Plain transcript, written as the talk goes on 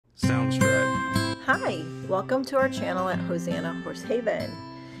Soundstripe. Hi, welcome to our channel at Hosanna Horse Haven.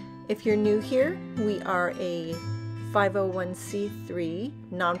 If you're new here, we are a 501c3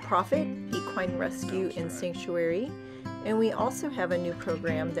 nonprofit equine rescue and sanctuary, and we also have a new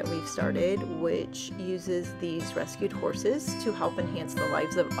program that we've started which uses these rescued horses to help enhance the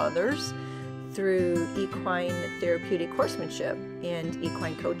lives of others through equine therapeutic horsemanship and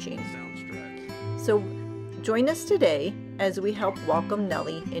equine coaching. So join us today as we help welcome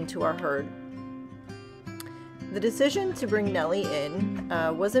Nellie into our herd. The decision to bring Nellie in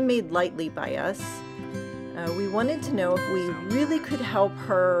wasn't made lightly by us. We wanted to know if we really could help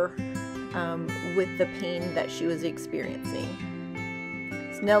her with the pain that she was experiencing.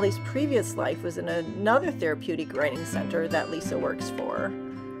 Nellie's previous life was in another therapeutic riding center that Lisa works for.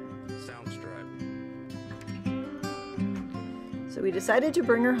 So we decided to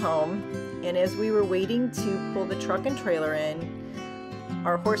bring her home, and as we were waiting to pull the truck and trailer in,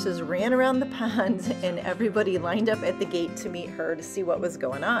 our horses ran around the pond and everybody lined up at the gate to meet her to see what was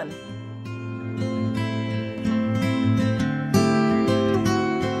going on.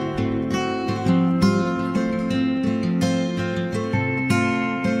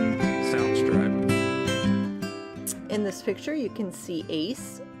 In this picture you can see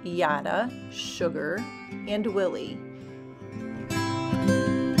Ace, Yada, Sugar, and Willie.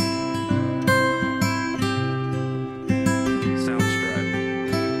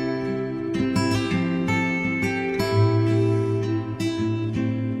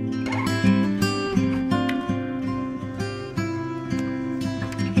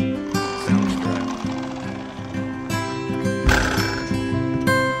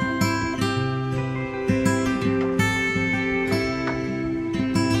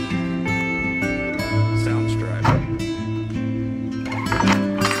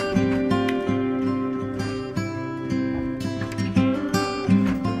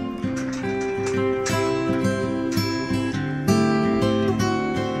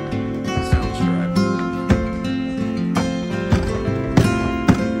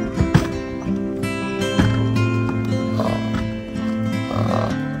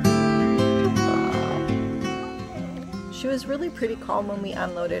 She was really pretty calm when we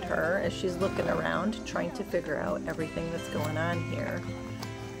unloaded her as she's looking around trying to figure out everything that's going on here.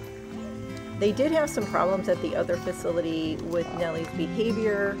 They did have some problems at the other facility with Nellie's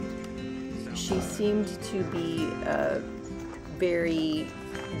behavior. She seemed to be very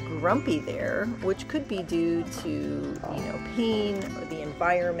grumpy there, which could be due to pain or the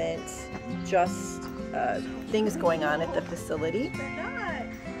environment, just things going on at the facility.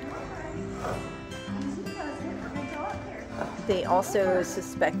 They also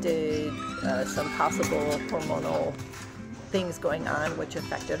suspected some possible hormonal things going on which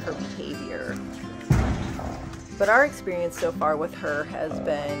affected her behavior. But our experience so far with her has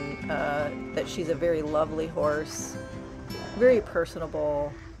been that she's a very lovely horse, very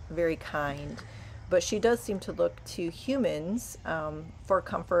personable, very kind, but she does seem to look to humans for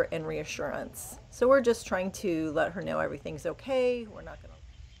comfort and reassurance. So we're just trying to let her know everything's okay. We're not going to.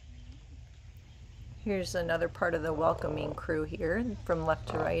 Here's another part of the welcoming crew here. From left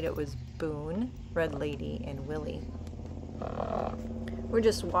to right, it was Boone, Red Lady, and Willie. We're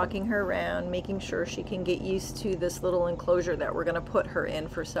just walking her around, making sure she can get used to this little enclosure that we're going to put her in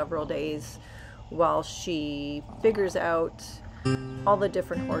for several days while she figures out all the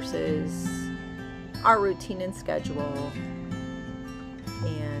different horses, our routine and schedule,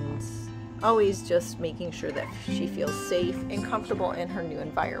 and always just making sure that she feels safe and comfortable in her new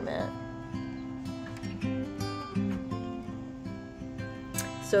environment.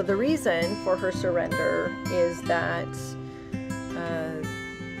 So the reason for her surrender is that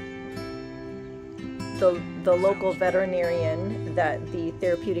the local veterinarian that the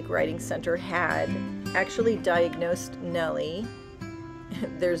Therapeutic Riding Center had actually diagnosed Nellie.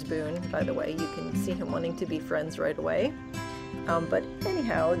 There's Boone, by the way. You can see him wanting to be friends right away. But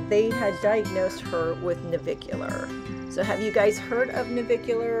anyhow, they had diagnosed her with Navicular. So have you guys heard of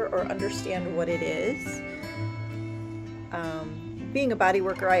Navicular or understand what it is? Being a body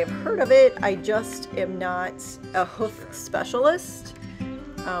worker, I have heard of it. I just am not a hoof specialist.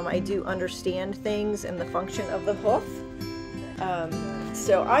 I do understand things and the function of the hoof.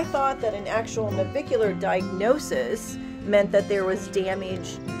 So I thought that an actual navicular diagnosis meant that there was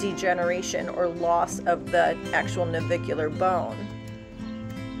damage, degeneration, or loss of the actual navicular bone.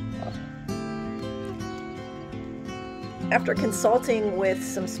 After consulting with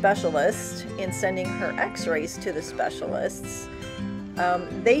some specialists and sending her x-rays to the specialists,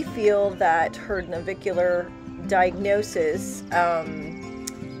 they feel that her navicular diagnosis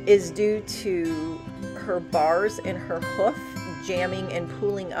is due to her bars in her hoof jamming and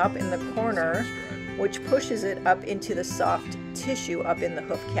pulling up in the corner, which pushes it up into the soft tissue up in the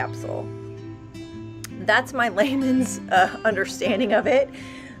hoof capsule. That's my layman's understanding of it.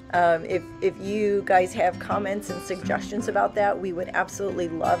 If you guys have comments and suggestions about that, we would absolutely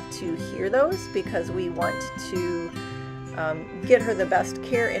love to hear those, because we want to get her the best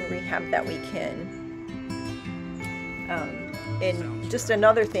care and rehab that we can. And just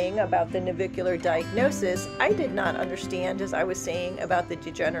another thing about the navicular diagnosis, I did not understand, as I was saying, about the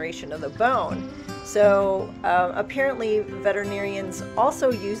degeneration of the bone. So apparently veterinarians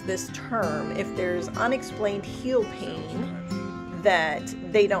also use this term if there's unexplained heel pain that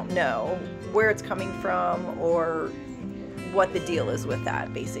they don't know where it's coming from or what the deal is with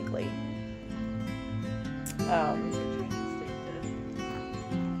that, basically.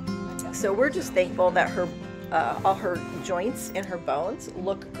 So we're just thankful that her all her joints and her bones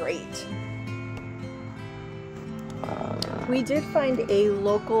look great. We did find a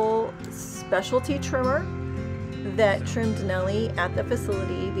local specialty trimmer that trimmed Nellie at the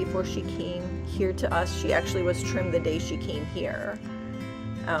facility before she came here to us. She actually was trimmed the day she came here.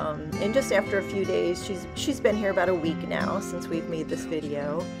 And just after a few days, she's been here about a week now since we've made this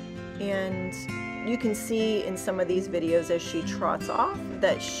video. And you can see in some of these videos as she trots off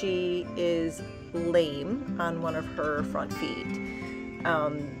that she is lame on one of her front feet.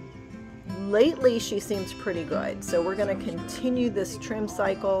 Lately she seems pretty good, so we're going to continue this trim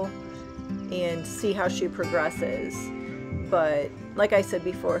cycle and see how she progresses. But like I said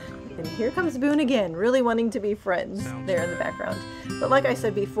before, and here comes Boone again, really wanting to be friends there in the background. But like I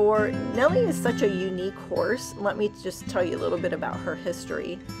said before, Nellie is such a unique horse. Let me just tell you a little bit about her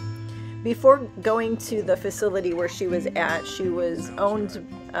history. Before going to the facility where she was at, she was owned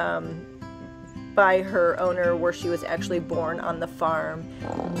by her owner, where she was actually born on the farm.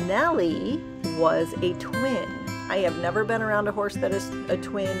 Nellie was a twin. I have never been around a horse that is a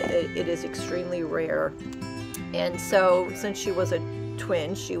twin. It is extremely rare. And so since she was a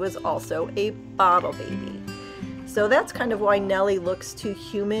twin, she was also a bottle baby. So that's kind of why Nellie looks to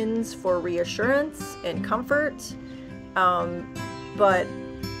humans for reassurance and comfort. But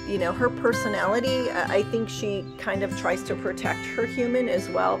you know, her personality, I think she kind of tries to protect her human as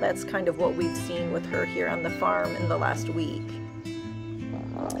well. That's kind of what we've seen with her here on the farm in the last week.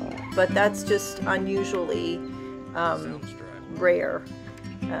 But that's just unusually rare.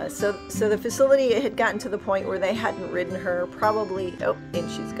 So the facility had gotten to the point where they hadn't ridden her probably, oh, and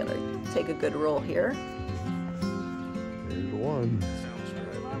she's gonna take a good roll here. There's one.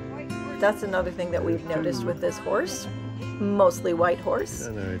 That's another thing that we've noticed with this horse. Mostly white horse.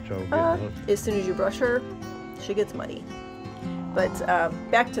 As soon as you brush her, she gets muddy. But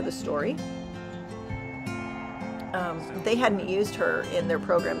back to the story. They hadn't used her in their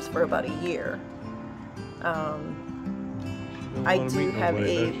programs for about a year. I do have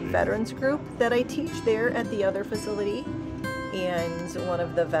a veterans group that I teach there at the other facility, and one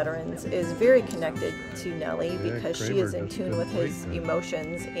of the veterans is very connected to Nellie because she is in tune with his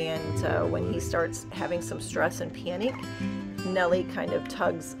emotions, and when he starts having some stress and panic, Nellie kind of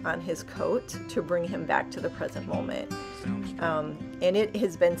tugs on his coat to bring him back to the present moment. And it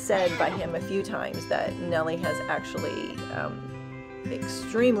has been said by him a few times that Nellie has actually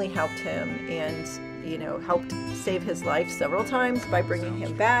extremely helped him, and you know, helped save his life several times by bringing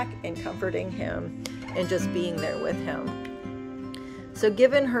him back and comforting him and just being there with him. So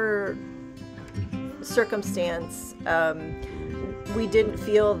given her circumstance, we didn't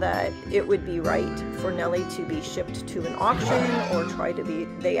feel that it would be right for Nellie to be shipped to an auction or try to be,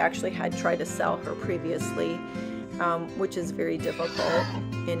 they actually had tried to sell her previously, which is very difficult.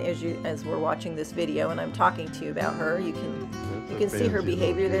 And as we're watching this video and I'm talking to you about her, you can see her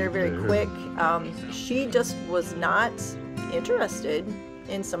behavior there very quick. She just was not interested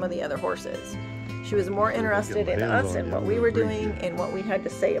in some of the other horses. She was more interested in us and what we were doing and what we had to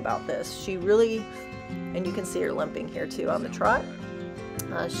say about this. She really, and you can see her limping here too on the trot.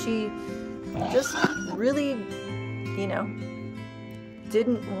 She just really, you know,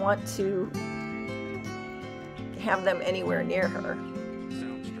 didn't want to have them anywhere near her.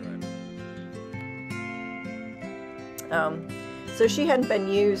 So she hadn't been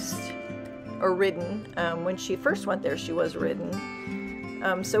used or ridden. When she first went there, she was ridden.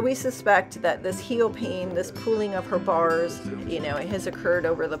 So we suspect that this heel pain, this pulling of her bars, you know, it has occurred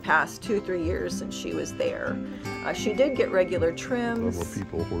over the past 2-3 years since she was there. She did get regular trims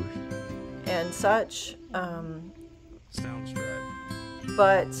and such,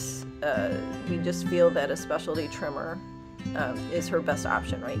 but we just feel that a specialty trimmer is her best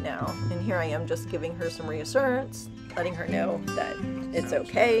option right now. And here I am just giving her some reassurance, letting her know that it's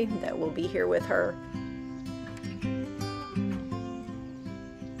okay, that we'll be here with her.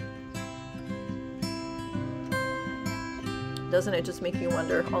 Doesn't it just make you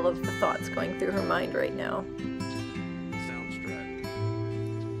wonder all of the thoughts going through her mind right now?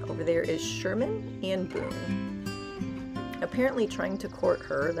 Over there is Sherman and Boone, apparently trying to court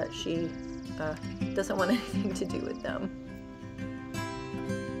her that she doesn't want anything to do with them.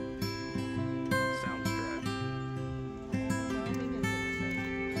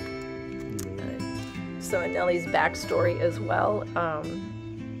 So in Nellie's backstory as well,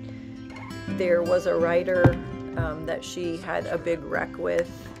 there was a rider that she had a big wreck with,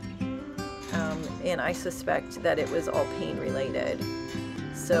 and I suspect that it was all pain related.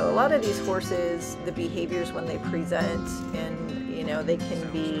 So a lot of these horses, the behaviors when they present, and you know, they can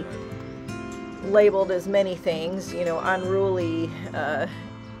be labeled as many things, you know, unruly,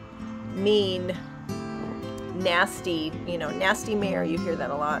 mean, nasty, you know, nasty mare, you hear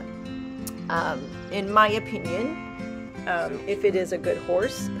that a lot. In my opinion, if it is a good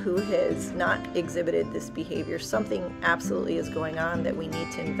horse who has not exhibited this behavior, something absolutely is going on that we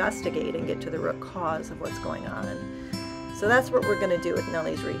need to investigate and get to the root cause of what's going on. So that's what we're going to do with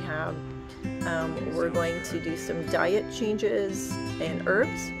Nellie's rehab. We're going to do some diet changes and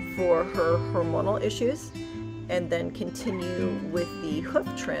herbs for her hormonal issues, and then continue with the hoof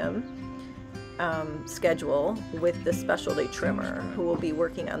trim schedule with the specialty trimmer, who will be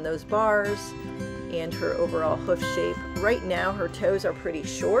working on those bars and her overall hoof shape. Right now her toes are pretty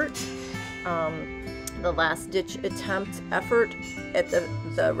short. The last ditch attempt effort at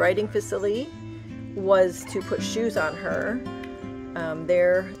the riding facility was to put shoes on her.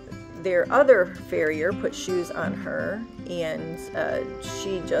 Their other farrier put shoes on her, and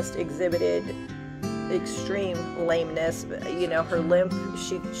she just exhibited extreme lameness. You know, her limp,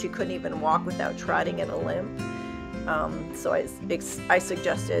 she couldn't even walk without trotting in a limp. So I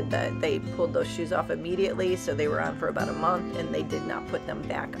suggested that they pulled those shoes off immediately, so they were on for about a month, and they did not put them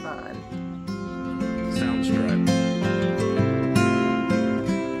back on. Sound stripe.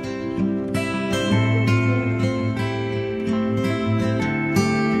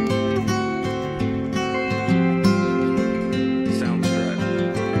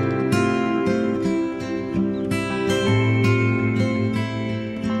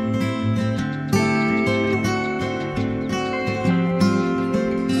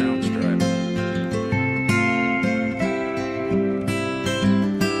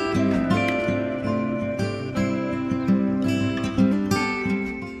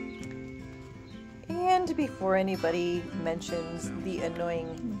 Before anybody mentions the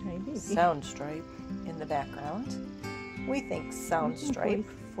annoying sound stripe in the background, we thank Soundstripe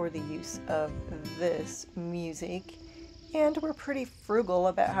for the use of this music, and we're pretty frugal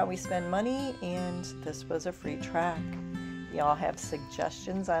about how we spend money, and this was a free track. Y'all have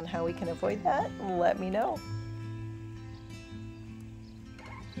suggestions on how we can avoid that? Let me know.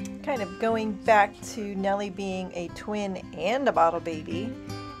 Kind of going back to Nellie being a twin and a bottle baby,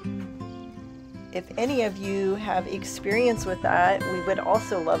 if any of you have experience with that, we would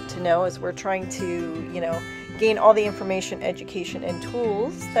also love to know, as we're trying to, you know, gain all the information, education, and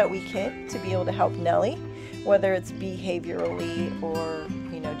tools that we can to be able to help Nellie, whether it's behaviorally or,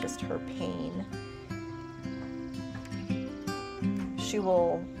 you know, just her pain. She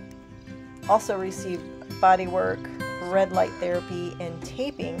will also receive body work, red light therapy, and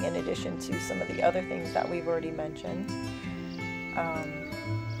taping, in addition to some of the other things that we've already mentioned.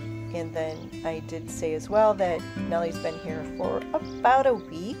 And then I did say as well that Nellie's been here for about a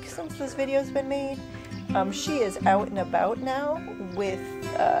week since this video's been made. She is out and about now with,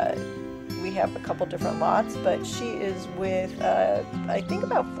 we have a couple different lots, but she is with, I think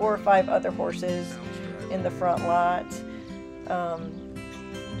about 4 or 5 other horses in the front lot.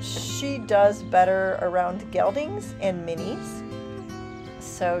 She does better around geldings and minis.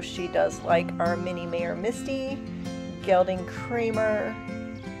 So she does like our mini mare Misty, gelding Kramer,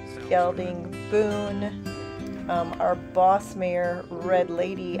 gelding Boone. Our boss mare Red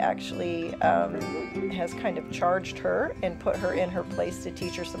Lady actually has kind of charged her and put her in her place to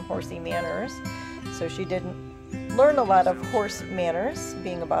teach her some horsey manners. So she didn't learn a lot of horse manners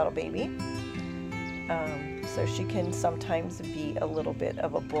being a bottle baby. So she can sometimes be a little bit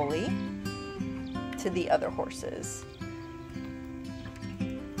of a bully to the other horses.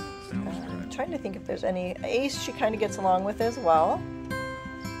 I'm trying to think if there's any. Ace she kind of gets along with as well.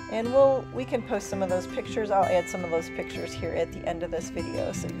 And we can post some of those pictures. I'll add some of those pictures here at the end of this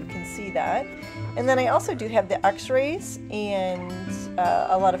video so you can see that. And then I also do have the x-rays and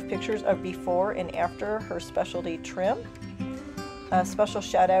a lot of pictures of before and after her specialty trim. A special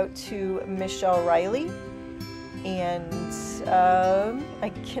shout out to Michelle Riley. And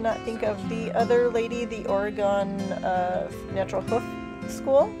I cannot think of the other lady, the Oregon Natural Hoof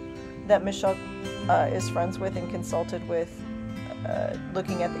School that Michelle is friends with and consulted with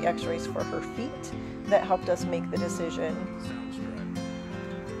looking at the x-rays for her feet that helped us make the decision.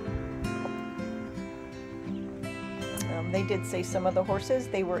 They did say some of the horses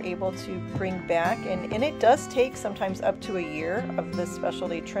they were able to bring back, and it does take sometimes up to a year of the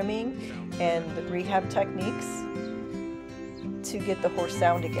specialty trimming and the rehab techniques to get the horse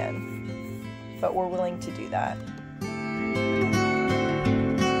sound again, but we're willing to do that.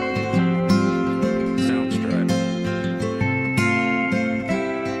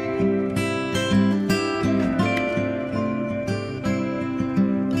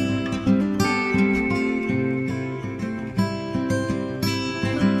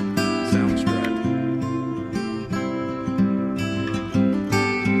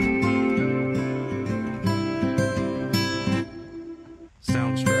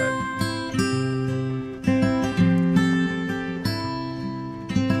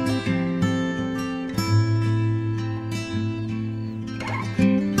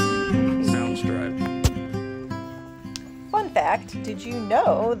 Did you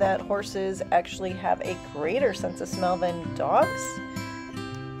know that horses actually have a greater sense of smell than dogs?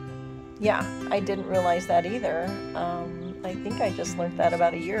 Yeah, I didn't realize that either. I think I just learned that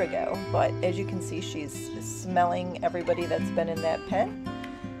about a year ago. But as you can see, she's smelling everybody that's been in that pen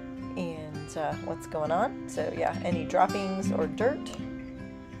and what's going on. So yeah, any droppings or dirt,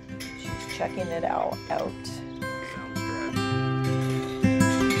 she's checking it out.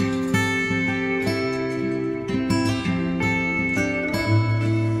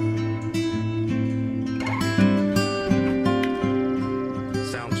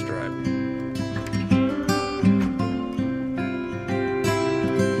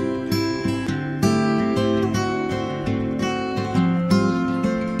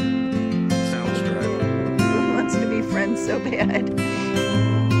 So bad.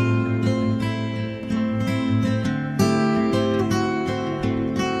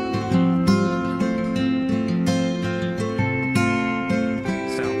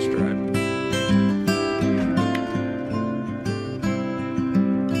 Sound stripe.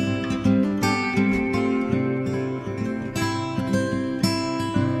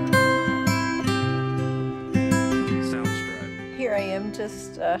 Sound stripe. Here I am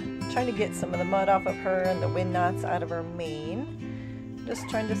just trying to get some of the mud off of her and the wind knots out of her mane. Just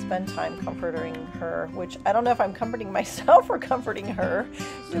trying to spend time comforting her, which I don't know if I'm comforting myself or comforting her.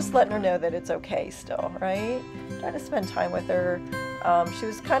 Just letting her know that it's okay still, right? Trying to spend time with her. She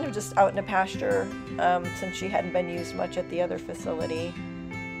was kind of just out in a pasture since she hadn't been used much at the other facility,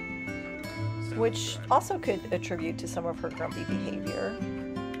 which also could attribute to some of her grumpy behavior.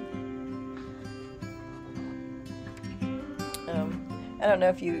 I don't know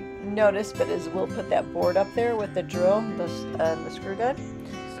if you noticed, but as Will put that board up there with the drill, the screw gun,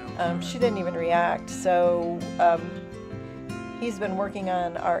 she didn't even react. So he's been working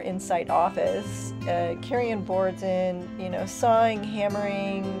on our inside office, carrying boards in, sawing,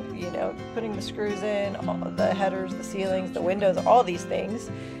 hammering, putting the screws in, all the headers, the ceilings, the windows, all these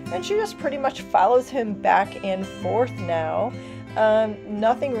things. And she just pretty much follows him back and forth now.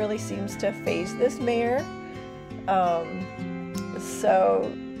 Nothing really seems to faze this mare.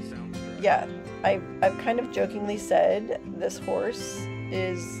 So yeah, I've kind of jokingly said this horse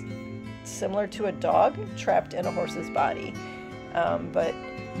is similar to a dog trapped in a horse's body, but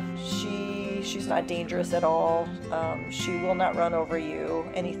she's not dangerous at all. She will not run over you,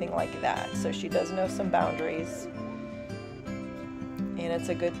 anything like that. So she does know some boundaries, and it's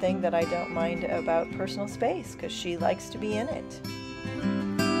a good thing that I don't mind about personal space because she likes to be in it.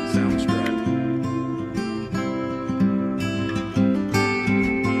 Sound stripe.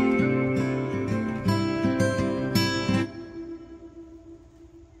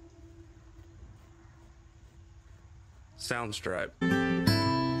 Sound stripe.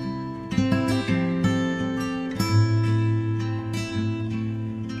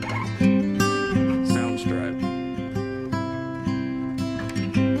 Sound stripe.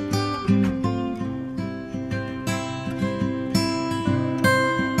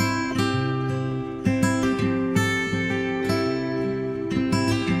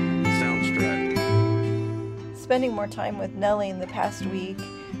 Sound stripe. Spending more time with Nellie in the past week,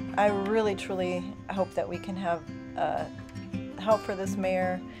 I really truly hope that we can have help for this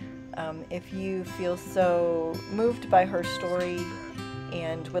mare. If you feel so moved by her story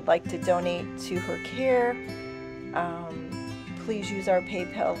and would like to donate to her care, please use our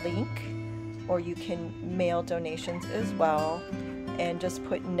PayPal link, or you can mail donations as well, and just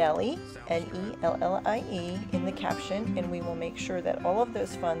put Nellie, N-E-L-L-I-E, in the caption, and we will make sure that all of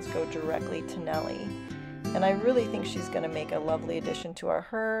those funds go directly to Nellie. And I really think she's going to make a lovely addition to our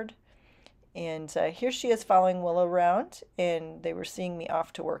herd. And here she is following Willow around, and they were seeing me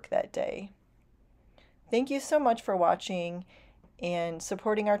off to work that day. Thank you so much for watching and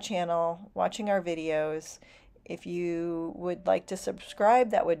supporting our channel, watching our videos. If you would like to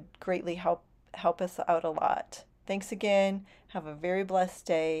subscribe, that would greatly help us out a lot. Thanks again. Have a very blessed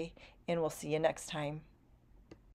day, and we'll see you next time.